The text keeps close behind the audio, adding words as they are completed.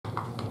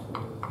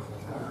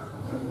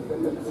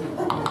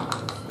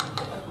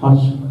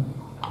Watch.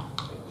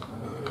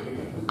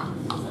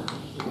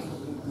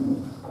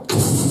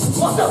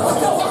 What's up?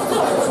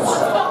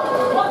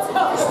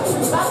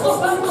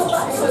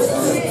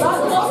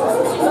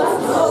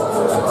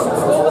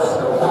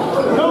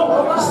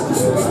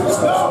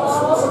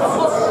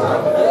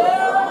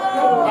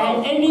 At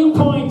any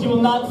point, you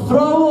will not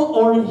throw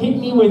or hit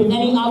me with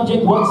any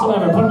object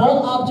whatsoever. Put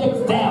all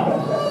objects down.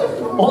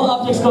 All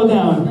objects go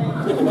down.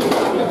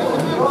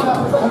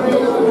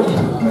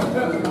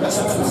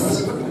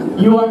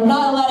 You are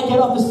not allowed to get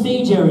off the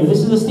stage area. This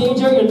is the stage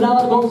area. You're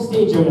not allowed to go off the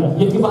stage area. You have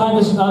to get behind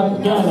the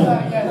get out of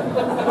there.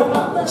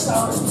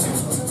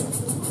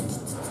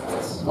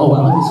 Oh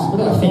wow, look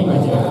at that thing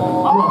right there.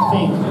 Look at that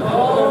thing.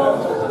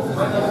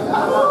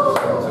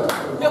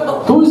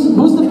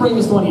 Who's the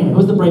bravest one here?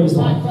 Who's the bravest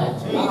one?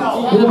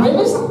 You're the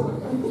bravest?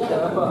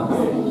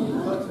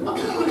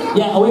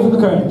 Yeah, away from the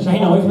curtain.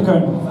 Shahina, away from the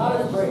curtain.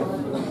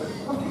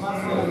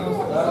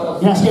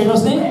 You're not scared of no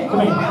snake? Come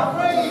here.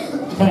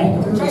 Come here.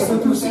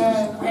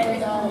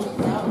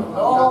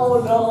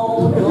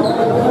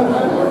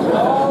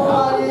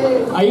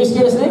 Are you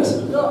scared of snakes?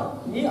 No,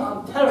 yeah,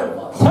 I'm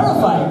terrified.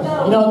 Terrified?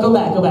 You know, go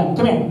back.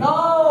 Come here. No!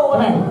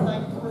 Come here.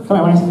 Come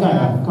here.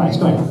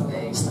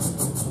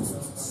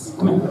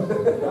 Come here.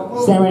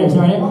 Stand right there.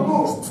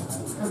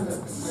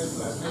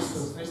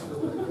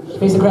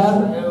 Face the crowd.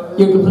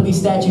 You're completely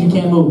statue, you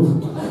can't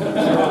move. I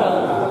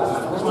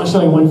just want to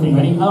show you one thing,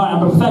 ready? Alright,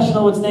 I'm a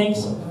professional with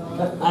snakes.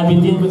 I've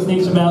been dealing with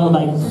snakes for about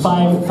like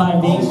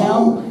five days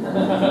now.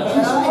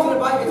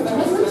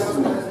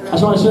 I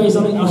just want to show you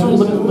something. I'll show you,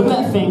 look at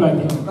that thing right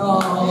there. No!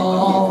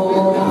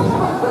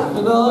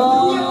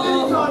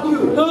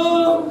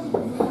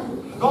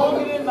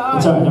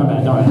 It's alright,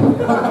 don't worry.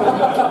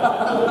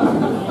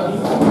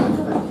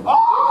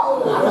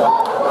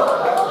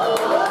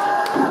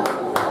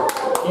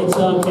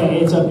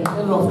 It's okay.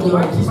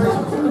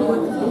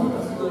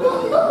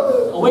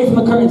 Away from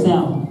the curtains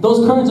now.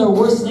 Those curtains are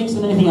worse snakes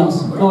than anything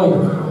else. Go away.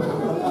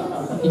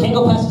 You can't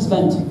go past this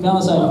vent. Get on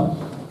the side.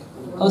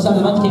 Other side of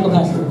the vent, you can't go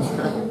past it.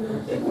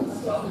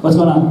 What's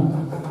going on?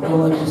 You don't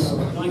like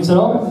this at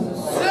all?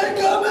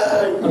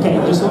 Okay,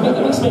 just let me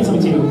explain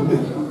something to you.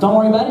 Don't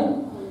worry about it.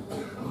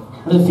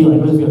 What does it feel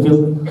like?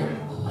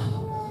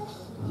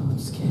 I'm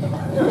scared.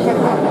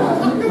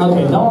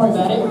 Okay, don't worry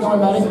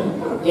about it.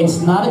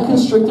 It's not a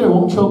constrictor, it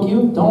won't choke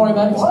you. Don't worry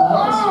about it, it's not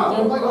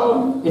a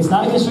constrictor. It's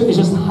not a constrictor, it's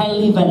just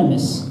highly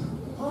venomous.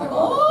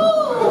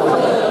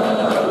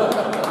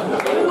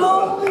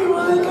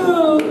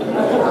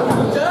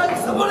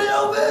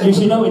 You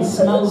should know it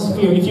smells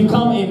fear. If you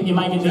come, it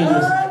might get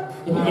dangerous.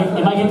 It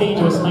might get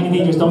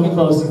dangerous. Don't get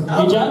close.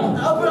 Hey, Jack?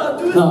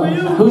 No.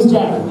 Who's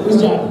Jack?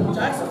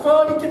 Jack's the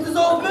phone, he kicked his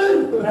old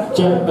man.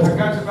 Jack. I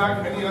got your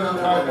back any other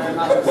time, man.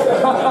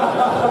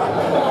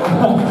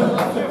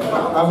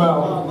 I'm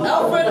out.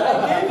 Alfred, I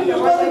gave you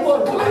your belly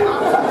button.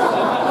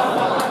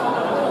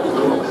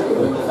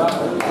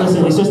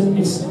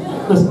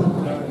 Listen.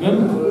 Good?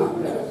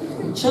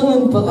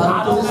 Chilling, but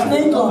like, there's a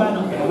snake on.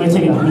 I'm gonna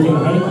take it out.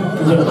 Ready?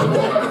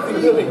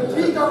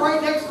 Teeth are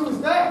right next to his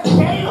neck.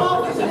 Take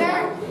off his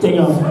neck. Take it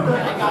off.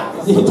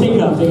 Take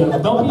it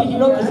off. Don't be a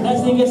hero, because the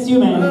next thing gets to you,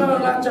 man. No,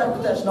 not Jack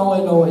Patesh. No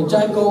way.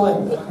 Jack, go away.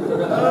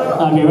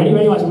 Okay,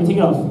 ready? Watch. I'm gonna take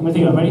it off.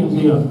 Ready?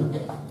 Take it off.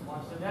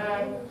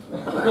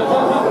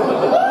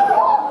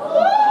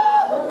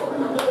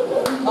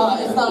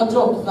 It's not a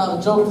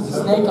joke. There's a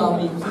snake on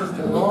me. Please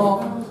take it off.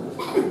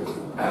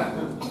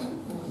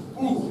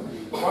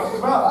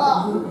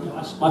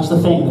 Watch the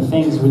fang. The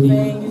fang is really... The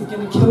fang is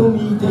gonna kill me.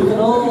 Take it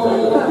off.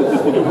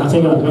 I'll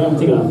take it off. I'm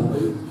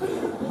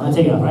gonna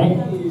take it off, right?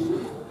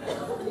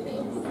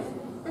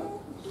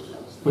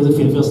 What does it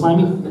feel? It feels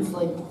slimy? It's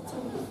like...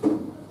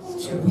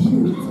 It's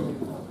weird.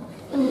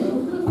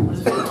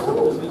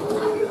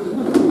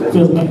 It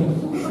feels good.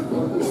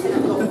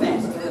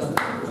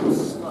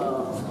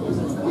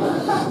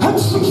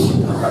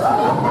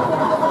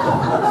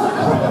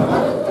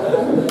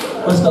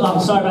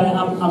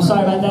 I'm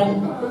sorry about that.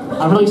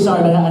 I'm really sorry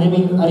about that. I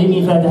didn't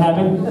mean for that to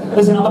happen.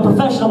 Listen, I'm a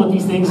professional with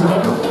these things,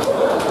 okay?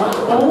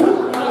 Oh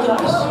my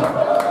gosh.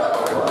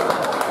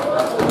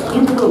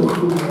 You can move.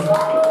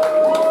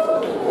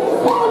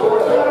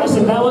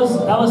 Listen, that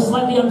was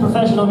slightly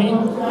unprofessional of me.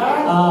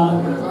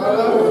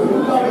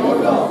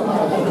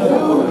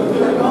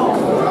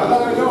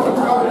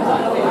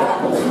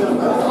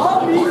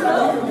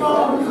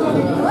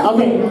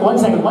 Okay, one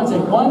second. All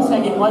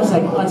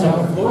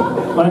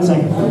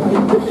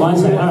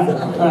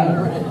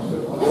right.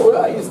 Where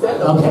are you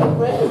standing? Okay.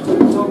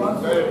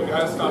 Hey, you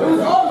guys stop.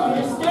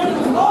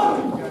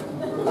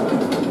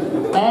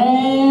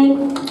 And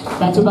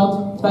back to belt.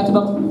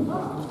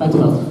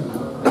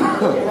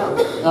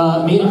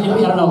 Meet him. I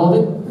don't know. Hold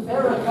it.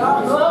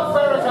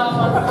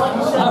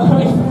 All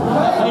right.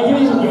 Give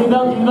me the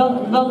belt.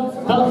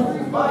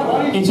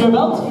 It's your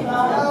belt.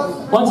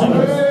 One second.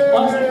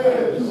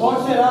 Hold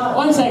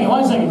on a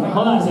second.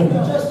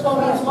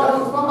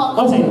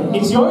 One second.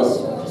 It's yours?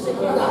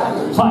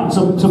 Fine. So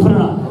put it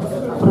on.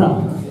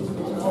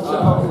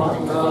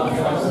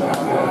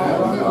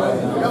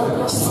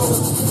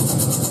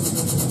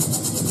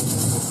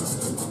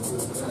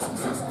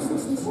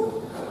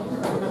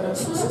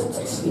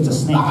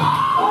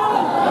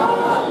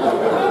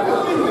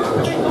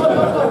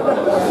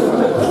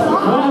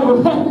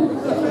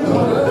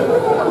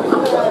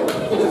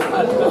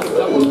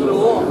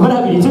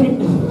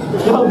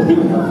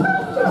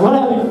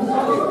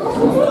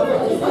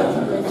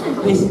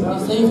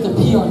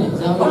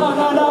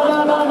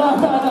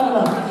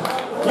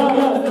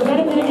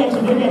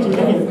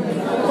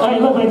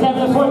 look, when I tap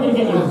that fork, it didn't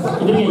get you.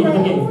 It didn't get you. It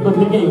didn't get you. Look, it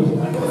didn't get you. It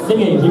didn't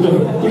get you. You're good.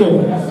 You're good.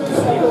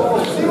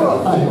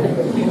 All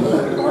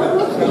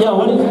right. Yo,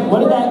 what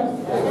did that?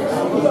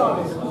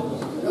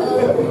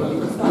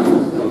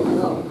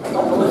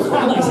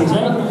 Nice things,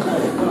 right?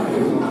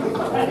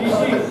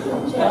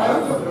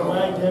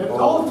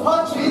 Don't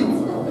touch it!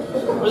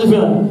 What does it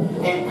feel like?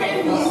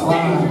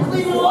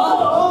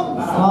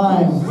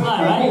 Slime,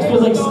 right? It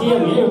feels like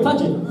scaly. Here,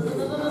 touch it.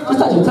 Just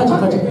touch it, touch it,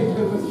 touch it.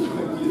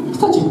 Just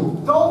touch it.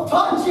 Don't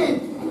touch it!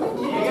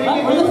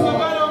 Right, where is it?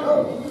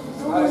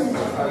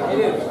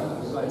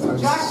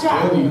 Jack!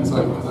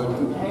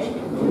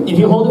 If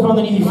you hold it from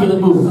underneath, you feel it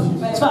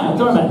move. It's fine, don't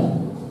worry about it.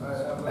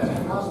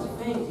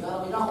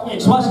 Yeah,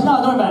 just watch it. No,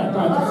 don't worry about it.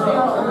 Don't worry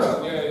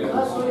about it.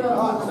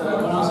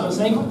 Want also a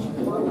snake?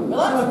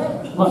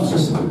 What?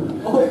 Just...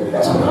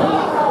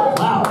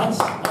 Wow, that's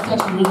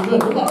actually really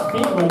good. Look at that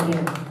thing right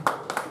there.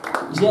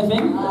 You see that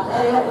thing? I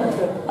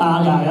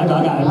got it.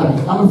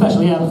 I'm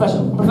professional. Yeah, I'm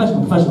professional.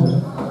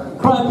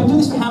 Bro, I've been doing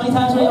this for how many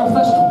times already? I'm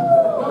professional.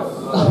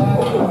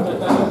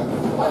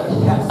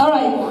 All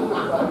right.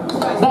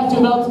 Back to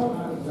your belt.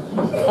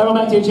 Everyone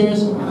back to your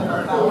chairs.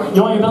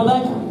 You want your belt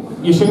back?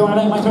 You sure you want it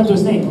back? My turn to a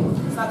snake.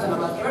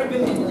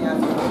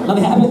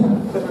 Nothing happened?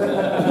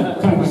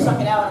 Come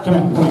here. Come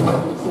here.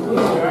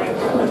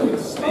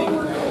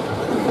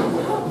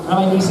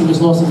 Rabbi Nisi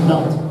just lost his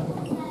belt.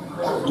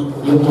 You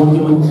want to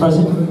give him a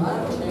present?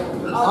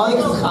 I'll make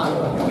this con.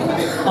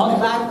 I'll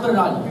back, put it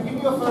on. Give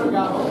me a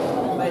photograph.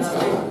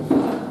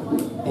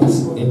 It's...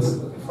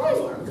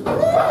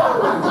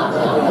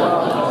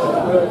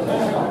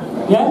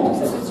 Yeah?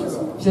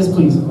 She says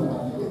please.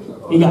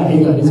 You got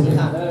it, it's good.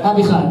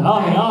 Happy Khan.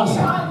 Okay,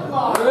 awesome.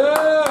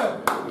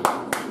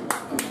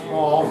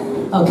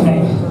 Okay.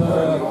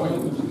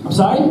 I'm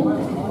sorry?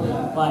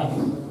 Why?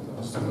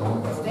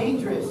 It's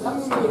dangerous.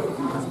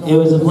 It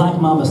was a black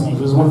mamba snake.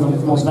 It was one of the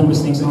most venomous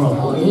snakes in the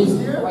world.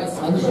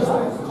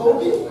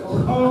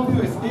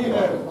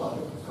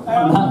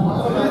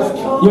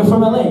 You're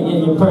from LA?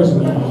 Yeah, you're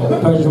Persian. Yeah.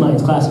 Persian money,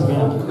 it's classic,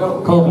 yeah.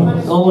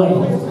 Kobe, all the way.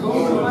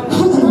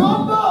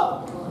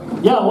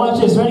 Yo, watch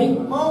this, ready?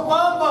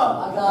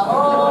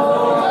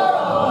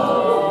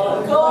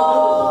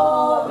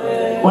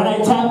 When I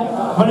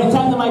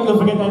tap the mic, you'll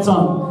forget that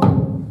song.